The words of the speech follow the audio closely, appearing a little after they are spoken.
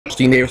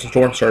Dean Davis of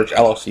Storm Surge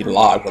LLC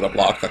live with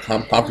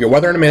weatherblocks.com. Time for your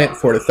weather in a minute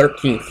for the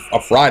 13th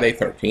of Friday,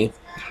 13th,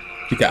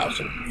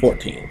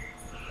 2014.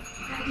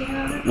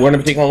 We're going to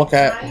be taking a look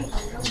at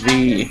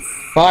the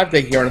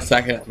 5-day here in a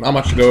second. Not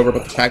much to go over,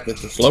 but the fact that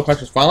this low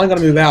pressure is finally going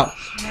to move out,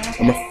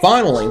 and we're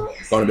finally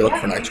going to be looking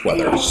for night's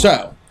weather.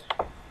 So,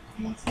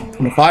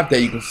 on the 5-day,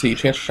 you can see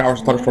chance of showers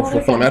and thunderstorms for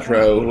the Philly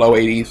Metro, low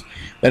 80s.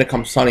 Then it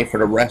comes sunny for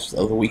the rest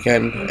of the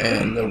weekend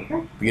and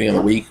the beginning of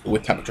the week,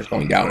 with temperatures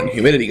going down and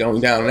humidity going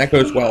down. And that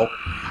goes well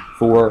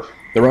for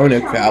the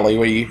Roanoke Valley,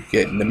 where you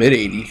get in the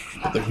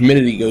mid-80s. The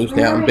humidity goes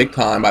down big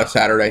time by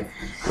Saturday,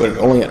 with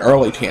only an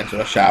early chance of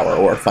a shower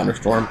or a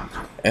thunderstorm.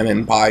 And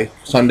then by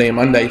Sunday and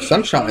Monday,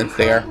 sunshine's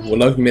there with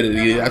low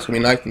humidity. That's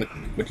going to be nice. And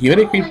the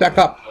humidity creeps back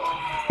up.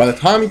 By the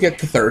time you get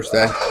to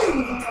Thursday,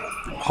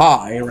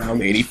 high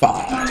around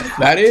 85.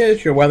 That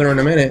is your weather in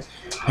a minute.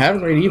 Have a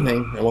great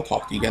evening, and we'll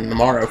talk to you again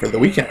tomorrow for the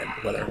weekend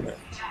weather in a minute.